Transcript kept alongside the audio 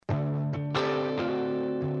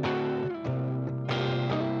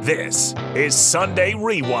This is Sunday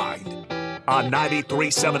Rewind on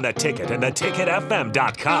 93.7 The Ticket and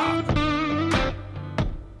theticketfm.com.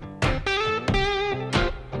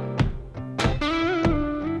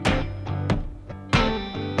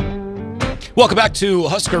 Welcome back to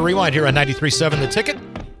Husker Rewind here on 93.7 The Ticket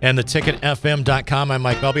and theticketfm.com. I'm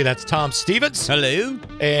Mike Melby. That's Tom Stevens. Hello.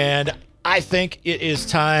 And I think it is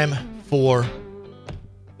time for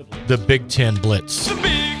the Big Ten Blitz. The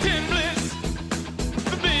Big Ten Blitz.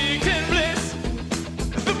 The Big Ten Blitz.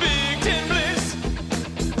 The Big Ten Blitz.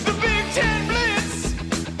 The Big Ten Blitz.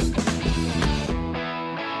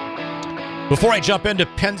 Before I jump into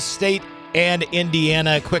Penn State and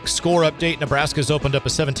Indiana, a quick score update. Nebraska's opened up a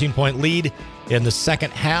 17-point lead in the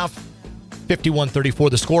second half. 51-34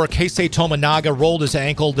 the score. Keisei Tominaga rolled his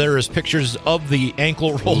ankle. There is pictures of the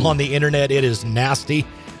ankle roll on the internet. It is nasty.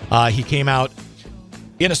 He came out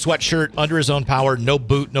in a sweatshirt, under his own power, no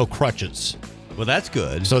boot, no crutches. Well, that's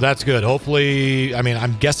good. So that's good. Hopefully, I mean,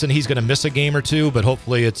 I'm guessing he's going to miss a game or two, but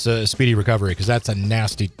hopefully it's a speedy recovery because that's a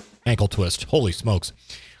nasty ankle twist. Holy smokes.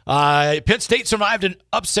 Penn State survived an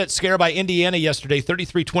upset scare by Indiana yesterday.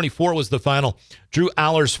 33-24 was the final. Drew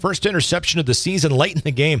Aller's first interception of the season late in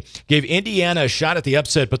the game gave Indiana a shot at the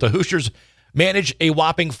upset, but the Hoosiers managed a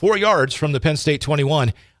whopping 4 yards from the Penn State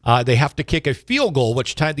 21. They have to kick a field goal,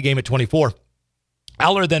 which tied the game at 24.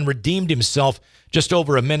 Aller then redeemed himself just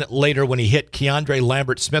over a minute later when he hit Keandre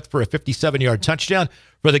Lambert-Smith for a 57-yard touchdown.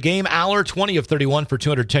 For the game, Aller, 20 of 31 for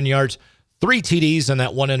 210 yards. 3 TDs and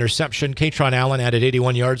that 1 interception. Katron Allen added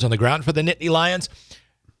 81 yards on the ground for the Nittany Lions.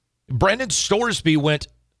 Brendan Storsby went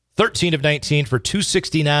 13 of 19 for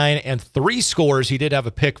 269 and 3 scores. He did have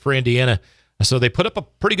a pick for Indiana. So they put up a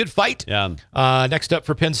pretty good fight. Yeah. Next up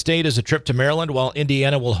for Penn State is a trip to Maryland, while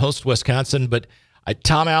Indiana will host Wisconsin. But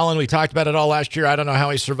Tom Allen, we talked about it all last year. I don't know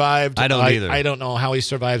how he survived. I don't either. I don't know how he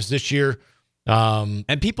survives this year.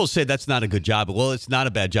 And people say that's not a good job. Well, it's not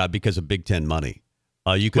a bad job because of Big Ten money.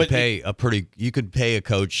 You could pay a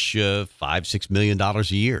coach $5-6 million a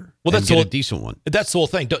year. Well, that's a decent one. That's the whole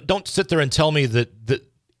thing. Don't sit there and tell me that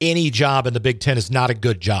any job in the Big Ten is not a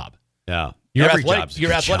good job. Yeah, your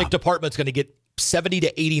athletic department's going to get $70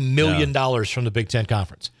 to $80 million from the Big Ten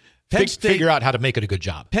Conference. Figure out how to make it a good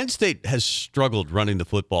job. Penn State has struggled running the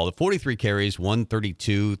football. The 43 carries,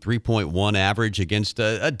 132, 3.1 average against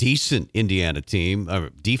a decent Indiana team,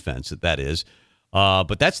 defense that is.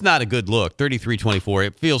 But that's not a good look. 33-24.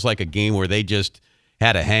 It feels like a game where they just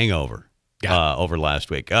had a hangover over last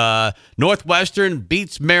week. Northwestern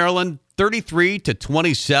beats Maryland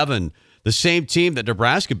 33-27. The same team that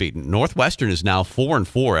Nebraska beat. Northwestern is now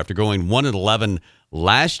 4-4 after going 1-11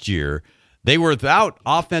 last year. They were without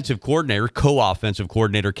co-offensive coordinator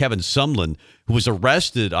Kevin Sumlin, who was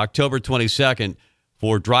arrested October 22nd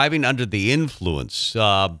for driving under the influence.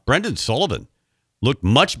 Brendan Sullivan looked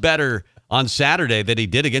much better on Saturday that he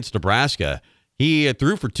did against Nebraska. He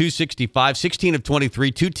threw for 265, 16 of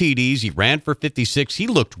 23, 2 TDs. He ran for 56. He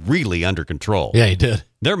looked really under control. Yeah, he did.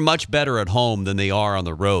 They're much better at home than they are on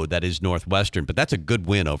the road. That is Northwestern, but that's a good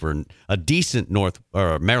win over a decent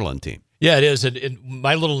Maryland team. Yeah, it is. And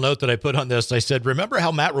my little note that I put on this, I said, remember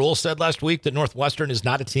how Matt Rule said last week that Northwestern is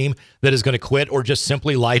not a team that is going to quit or just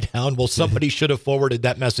simply lie down? Well, somebody should have forwarded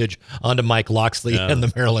that message onto Mike Loxley and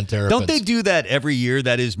the Maryland Terrapins. Don't they do that every year?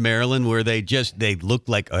 That is Maryland, where they look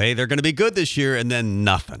like, oh, hey, they're going to be good this year, and then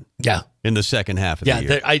nothing. Yeah. In the second half of the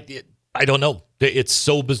year. I don't know. It's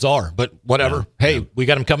so bizarre, but whatever. Yeah, hey, we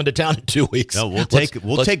got them coming to town in 2 weeks. No, we'll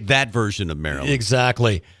take that version of Maryland.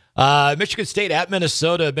 Exactly. Michigan State at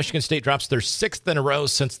Minnesota. Michigan State drops their 6th in a row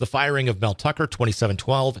since the firing of Mel Tucker,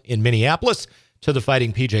 27-12 in Minneapolis to the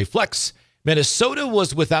Fighting PJ Flex. Minnesota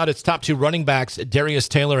was without its top 2 running backs, Darius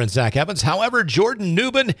Taylor and Zach Evans. However, Jordan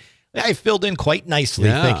Newman, I filled in quite nicely.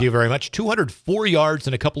 Yeah. Thank you very much. 204 yards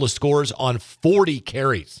and a couple of scores on 40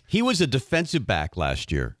 carries. He was a defensive back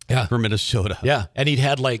last year for Minnesota. Yeah, and he'd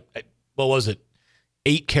had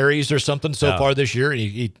 8 carries or something so far this year. And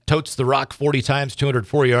he totes the rock 40 times,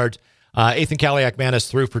 204 yards. Ethan Kaliak-Manis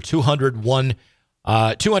threw for 200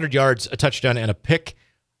 yards, a touchdown, and a pick.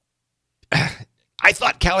 I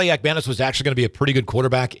thought Kaliak-Manis was actually going to be a pretty good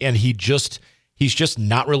quarterback, and he's just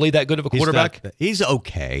not really that good of a quarterback. He's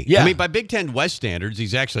okay. Yeah. I mean, by Big Ten West standards,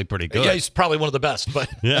 he's actually pretty good. Yeah, he's probably one of the best. But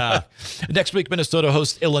yeah. Next week, Minnesota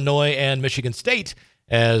hosts Illinois and Michigan State,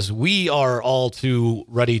 as we are all too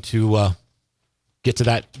ready to get to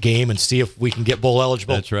that game and see if we can get bowl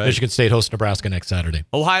eligible. That's right. Michigan State hosts Nebraska next Saturday.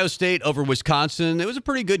 Ohio State over Wisconsin. It was a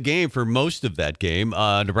pretty good game for most of that game.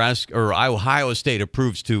 Ohio State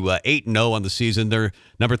improves to 8-0 on the season. They're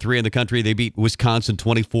number 3 in the country. They beat Wisconsin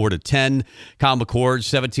 24-10. Kyle McCord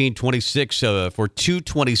 17-26 for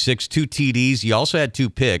 226, 2 TDs. He also had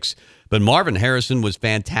 2 picks, but Marvin Harrison was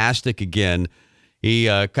fantastic again. He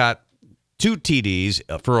caught 2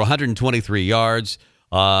 TDs for 123 yards.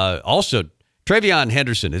 Also, Travion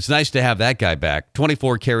Henderson, it's nice to have that guy back.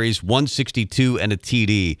 24 carries, 162, and a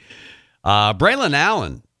TD. Braylon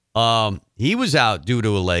Allen, he was out due to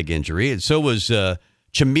a leg injury, and so was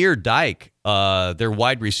Chamir Dyke, their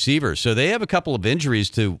wide receiver. So they have a couple of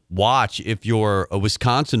injuries to watch if you're a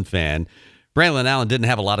Wisconsin fan. Braylon Allen didn't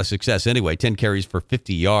have a lot of success anyway, 10 carries for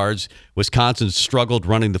 50 yards. Wisconsin struggled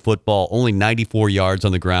running the football, only 94 yards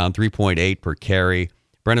on the ground, 3.8 per carry.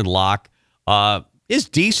 Brendan Locke is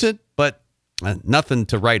decent, but nothing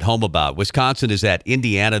to write home about. Wisconsin is at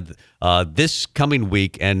Indiana this coming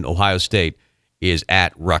week, and Ohio State is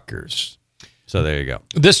at Rutgers. So there you go.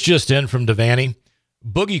 This just in from Devaney.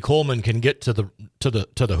 Boogie Coleman can get to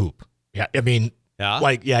the hoop. Yeah, I mean,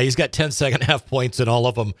 he's got 10 second half points, and all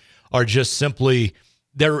of them are just simply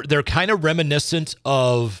they're kind of reminiscent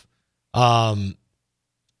of a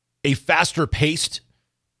faster paced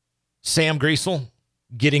Sam Griesel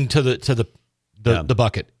getting to the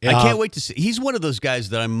bucket. I can't wait to see. He's one of those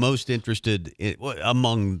guys that I'm most interested in,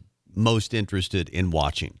 among most interested in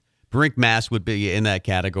watching. Brink Mass would be in that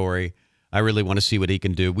category. I really want to see what he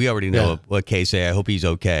can do. We already know what Casey. I hope he's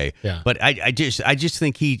okay. Yeah. But I just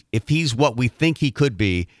think if he's what we think he could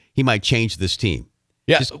be, he might change this team.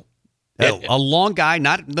 Yeah. Just a long guy,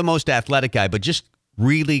 not the most athletic guy, but just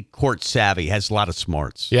really court savvy, has a lot of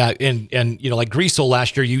smarts. Yeah, and like Griesel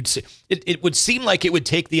last year, it would seem like it would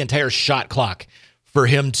take the entire shot clock for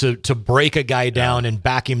him to break a guy down and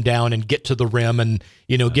back him down and get to the rim and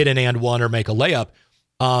get an and one or make a layup.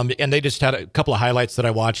 And they just had a couple of highlights that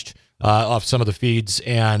I watched off some of the feeds,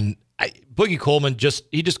 and Boogie Coleman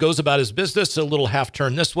just goes about his business, a little half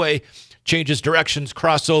turn this way, changes directions,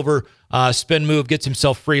 crossover, spin move, gets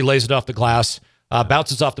himself free, lays it off the glass.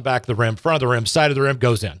 Bounces off the back of the rim, front of the rim, side of the rim,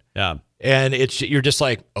 goes in. Yeah. And you're just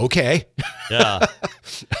like, okay. Yeah.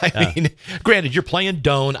 I mean, granted, you're playing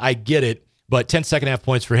Doan. I get it. But 10 second half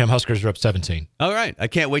points for him. Huskers are up 17. All right. I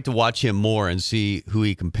can't wait to watch him more and see who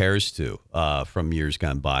he compares to from years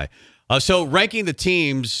gone by. So ranking the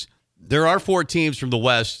teams, there are 4 teams from the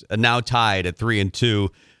West now tied at 3-2,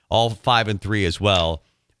 all 5-3 as well.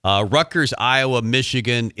 Rutgers, Iowa,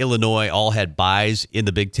 Michigan, Illinois all had byes in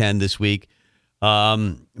the Big Ten this week.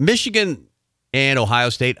 Michigan and Ohio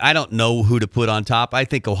State, I don't know who to put on top. I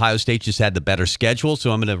think Ohio State just had the better schedule,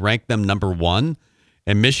 so I'm going to rank them number 1,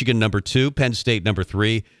 and Michigan number 2, Penn State number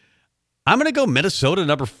 3. I'm going to go Minnesota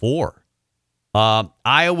number 4,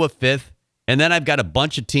 Iowa 5th, and then I've got a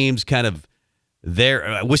bunch of teams kind of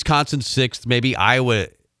there. Wisconsin 6th, maybe Iowa.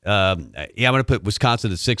 I'm going to put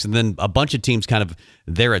Wisconsin at 6, and then a bunch of teams kind of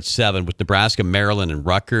there at 7 with Nebraska, Maryland, and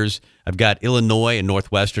Rutgers. I've got Illinois and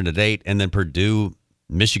Northwestern at 8, and then Purdue,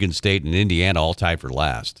 Michigan State, and Indiana all tied for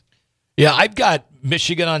last. Yeah, I've got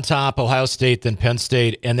Michigan on top, Ohio State, then Penn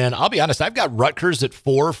State, and then I'll be honest, I've got Rutgers at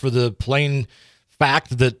 4 for the plain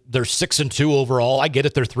fact that they're 6-2 overall. I get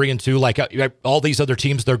it, they're 3-2, like all these other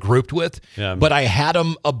teams they're grouped with. Yeah. But I had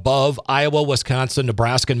them above Iowa, Wisconsin,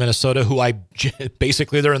 Nebraska, and Minnesota, who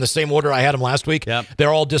basically they're in the same order I had them last week. Yep.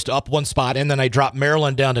 They're all just up one spot, and then I dropped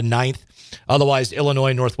Maryland down to 9th. Otherwise,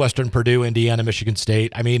 Illinois, Northwestern, Purdue, Indiana, Michigan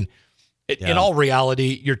State. I mean, in all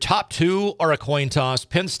reality, your top 2 are a coin toss.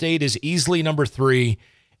 Penn State is easily number 3,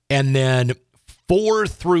 and then 4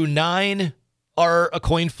 through 9 are a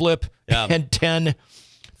coin flip, and 10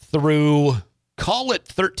 through, call it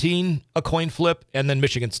 13, a coin flip, and then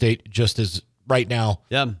Michigan State just is right now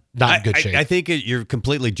not in good shape. I think you're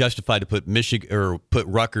completely justified to put Michigan or put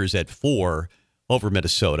Rutgers at 4 over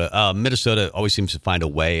Minnesota. Minnesota always seems to find a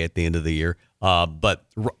way at the end of the year. But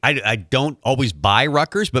I don't always buy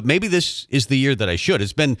Rutgers, but maybe this is the year that I should.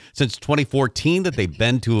 It's been since 2014 that they've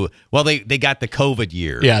been to, they got the COVID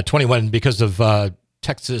year. Yeah, 21 because of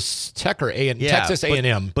Texas Tech or Texas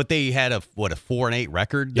A&M. But they had a 4-8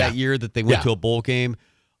 record that year that they went to a bowl game.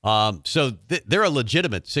 So they're a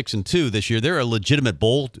legitimate 6-2 this year. They're a legitimate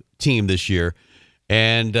bowl team this year.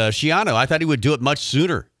 And Schiano, I thought he would do it much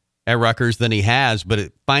sooner at Rutgers than he has, but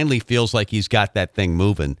it finally feels like he's got that thing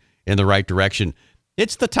moving in the right direction.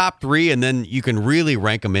 It's the top 3, and then you can really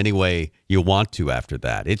rank them any way you want to after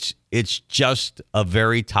that. It's just a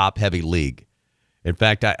very top-heavy league. In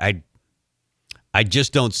fact, I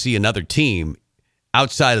just don't see another team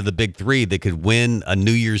outside of the big 3 that could win a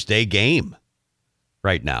New Year's Day game.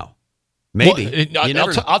 right now. Maybe.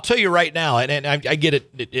 Well, I'll tell you right now, and I get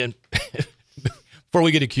it. And before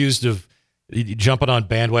we get accused of jumping on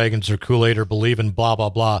bandwagons or Kool-Aid or believing blah, blah,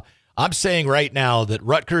 blah, I'm saying right now that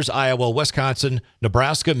Rutgers, Iowa, Wisconsin,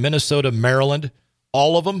 Nebraska, Minnesota, Maryland,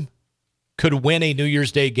 all of them could win a New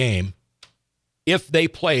Year's Day game if they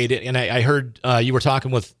played. And I heard you were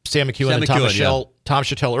talking with Sam McEwen and Tom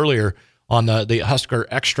Chattel earlier on the Husker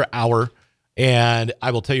Extra Hour. And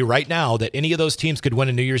I will tell you right now that any of those teams could win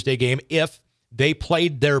a New Year's Day game if they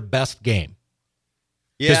played their best game.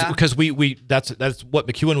 Yeah, because we that's what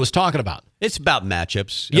McEwen was talking about. It's about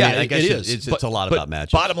matchups. I guess it is. It's a lot about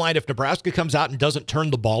matchups. Bottom line, if Nebraska comes out and doesn't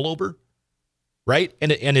turn the ball over, right,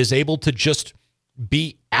 and is able to just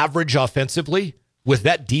be average offensively with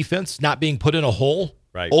that defense not being put in a hole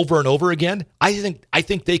over and over again, I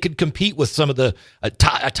think they could compete with some of the a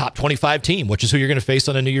top 25 team, which is who you're going to face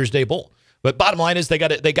on a New Year's Day bowl. But bottom line is they got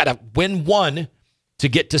to win one to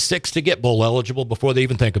get to 6 to get bowl eligible before they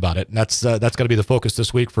even think about it. And that's going to be the focus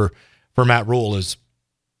this week for Matt Rule is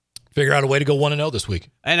figure out a way to go 1-0 this week.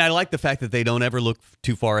 And I like the fact that they don't ever look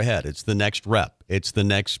too far ahead. It's the next rep. It's the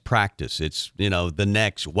next practice. It's, the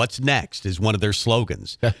next, what's next is one of their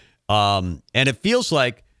slogans. And it feels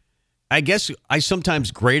like, I guess I sometimes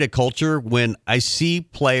grade a culture when I see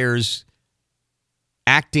players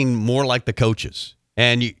acting more like the coaches.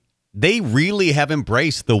 And they really have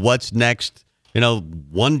embraced the what's next,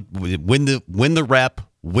 win the rep,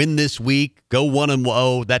 win this week, go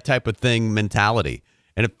 1-0, that type of thing mentality.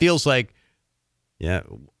 And it feels like,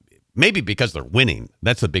 maybe because they're winning.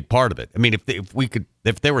 That's a big part of it. I mean,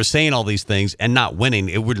 if they were saying all these things and not winning,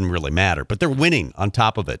 it wouldn't really matter. But they're winning on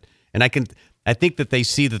top of it. And I think that they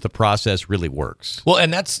see that the process really works. Well,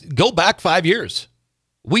 and go back 5 years.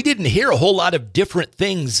 We didn't hear a whole lot of different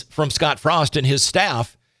things from Scott Frost and his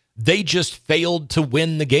staff. They just failed to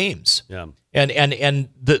win the games. Yeah. And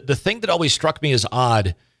the thing that always struck me as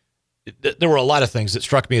odd, there were a lot of things that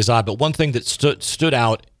struck me as odd, but one thing that stood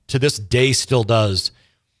out to this day still does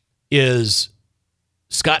is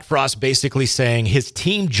Scott Frost basically saying his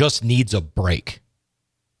team just needs a break.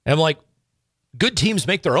 And I'm like, good teams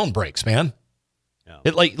make their own breaks, man.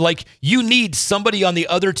 Yeah. Like you need somebody on the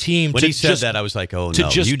other team when to he said that, I was like, oh, to no,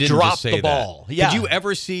 just you didn't drop just say the ball. That. Yeah. Did you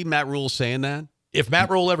ever see Matt Rule saying that? If Matt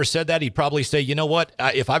Rule ever said that, he'd probably say, you know what?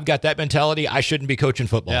 If I've got that mentality, I shouldn't be coaching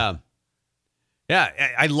football. Yeah. Yeah,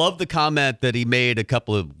 I love the comment that he made a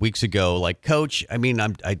couple of weeks ago. Like, Coach, I mean,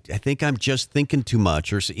 I think I'm just thinking too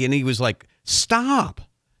much. And he was like, stop.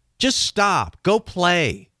 Just stop. Go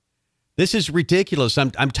play. This is ridiculous.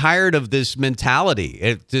 I'm tired of this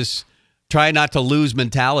mentality. This try not to lose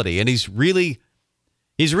mentality. And he's really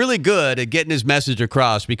good at getting his message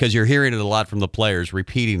across because you're hearing it a lot from the players,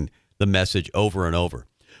 repeating the message over and over.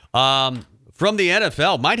 From the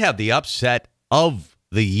NFL, might have the upset of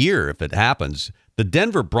the year if it happens. The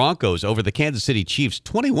Denver Broncos over the Kansas City Chiefs,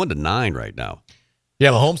 21-9 right now. Yeah,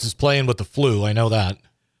 Mahomes is playing with the flu. I know that.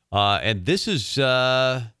 And this is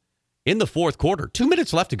in the fourth quarter. 2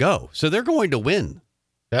 minutes left to go. So they're going to win.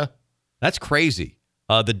 Yeah. That's crazy.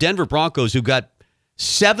 The Denver Broncos, who got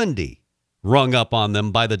 70 rung up on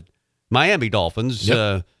them by the Miami Dolphins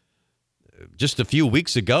just a few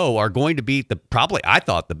weeks ago, are going to beat I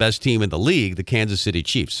thought, the best team in the league, the Kansas City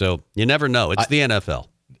Chiefs. So you never know. It's the NFL.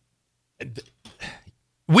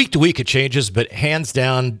 Week to week it changes, but hands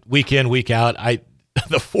down, week in, week out,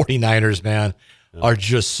 the 49ers, man, are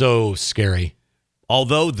just so scary.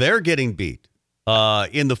 Although they're getting beat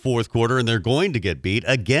in the fourth quarter, and they're going to get beat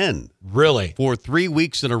again. Really? For 3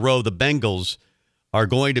 weeks in a row, the Bengals are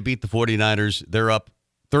going to beat the 49ers. They're up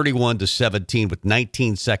 31-17 with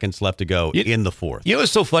 19 seconds left to go in the fourth. You know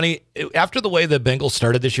what's so funny? After the way the Bengals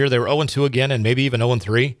started this year, they were 0-2 again and maybe even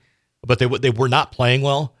 0-3, but they were not playing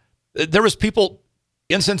well. There was people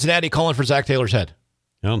in Cincinnati calling for Zach Taylor's head.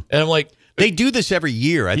 Yeah. And I'm like... They do this every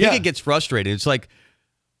year. I think it gets frustrating. It's like,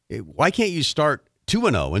 why can't you start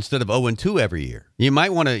 2-0 instead of 0-2 every year? You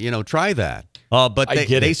might want to, try that. But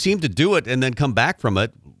they seem to do it and then come back from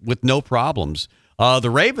it with no problems. The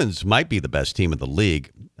Ravens might be the best team in the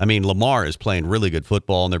league. I mean, Lamar is playing really good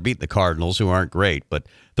football, and they're beating the Cardinals, who aren't great. But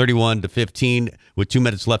 31-15 with 2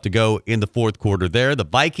 minutes left to go in the fourth quarter there. The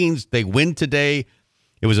Vikings, they win today.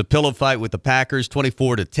 It was a pillow fight with the Packers,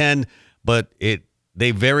 24-10, but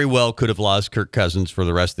they very well could have lost Kirk Cousins for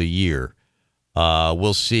the rest of the year.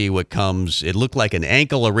 We'll see what comes. It looked like an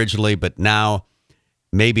ankle originally, but now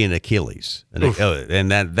maybe an Achilles.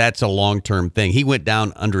 And that's a long-term thing. He went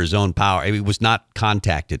down under his own power. He was not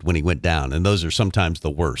contacted when he went down, and those are sometimes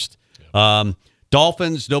the worst. Yeah.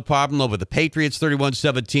 Dolphins, no problem over the Patriots,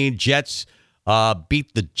 31-17. Jets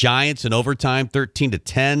beat the Giants in overtime,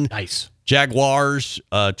 13-10. Nice. Jaguars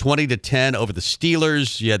 20-10 over the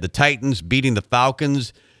Steelers. You had the Titans beating the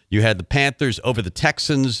Falcons. You had the Panthers over the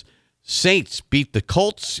Texans. Saints beat the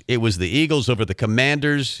Colts. It was the Eagles over the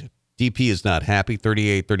Commanders. DP is not happy.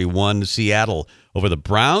 38-31. Seattle over the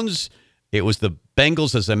Browns. It was the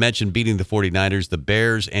Bengals, as I mentioned, beating the 49ers. The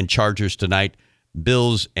Bears and Chargers tonight.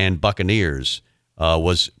 Bills and Buccaneers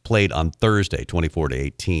was played on Thursday,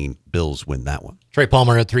 24-18. Bills win that one. Trey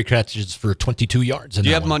Palmer had 3 catches for 22 yards. Do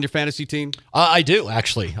you have him on your fantasy team? I do,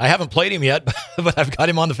 actually. I haven't played him yet, but I've got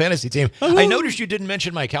him on the fantasy team. I noticed you didn't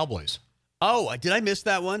mention my Cowboys. Oh, did I miss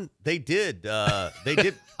that one? They did. They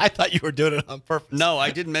did. I thought you were doing it on purpose. No,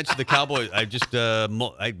 I didn't mention the Cowboys. I just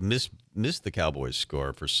I missed the Cowboys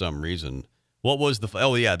score for some reason. What was the?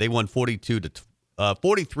 Oh yeah, they won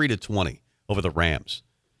 43-20 over the Rams.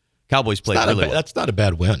 Cowboys played really well. That's not a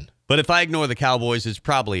bad win. But if I ignore the Cowboys, it's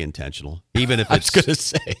probably intentional. Even if it's going to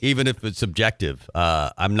say, even if it's subjective.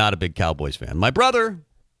 I'm not a big Cowboys fan. My brother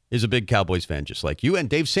is a big Cowboys fan, just like you, and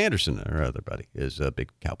Dave Sanderson, our other buddy, is a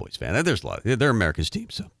big Cowboys fan. There's a lot. They're America's team,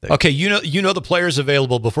 so. Okay, you know the players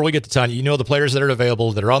available. Before we get to Tanya, you know the players that are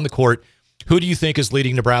available that are on the court. Who do you think is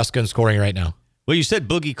leading Nebraska in scoring right now? Well, you said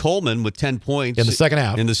Boogie Coleman with 10 points in the second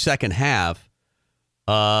half.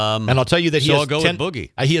 And I'll tell you that I'll go with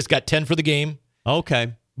Boogie. He has got 10 for the game.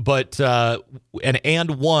 Okay, but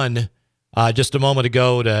and one just a moment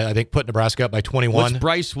ago to, I think, put Nebraska up by 21. What's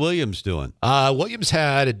Bryce Williams doing? Williams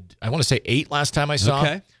had, I want to say 8 last time I saw.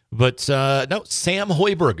 Okay. But no, Sam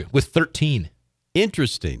Hoiberg with 13.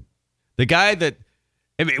 Interesting. The guy that,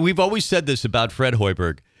 I mean, we've always said this about Fred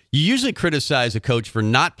Hoiberg. You usually criticize a coach for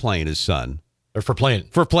not playing his son. Or for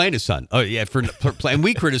playing his son. Oh, yeah, for playing.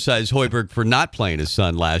 We criticized Hoiberg for not playing his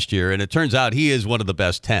son last year, and it turns out he is one of the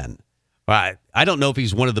best 10. I don't know if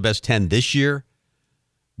he's one of the best 10 this year,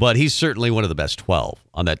 but he's certainly one of the best 12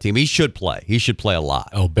 on that team. He should play. He should play a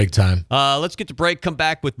lot. Oh, big time. Let's get to break, come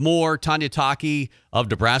back with more. Tanya Taki of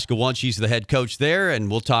Nebraska One. She's the head coach there, and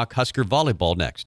we'll talk Husker volleyball next.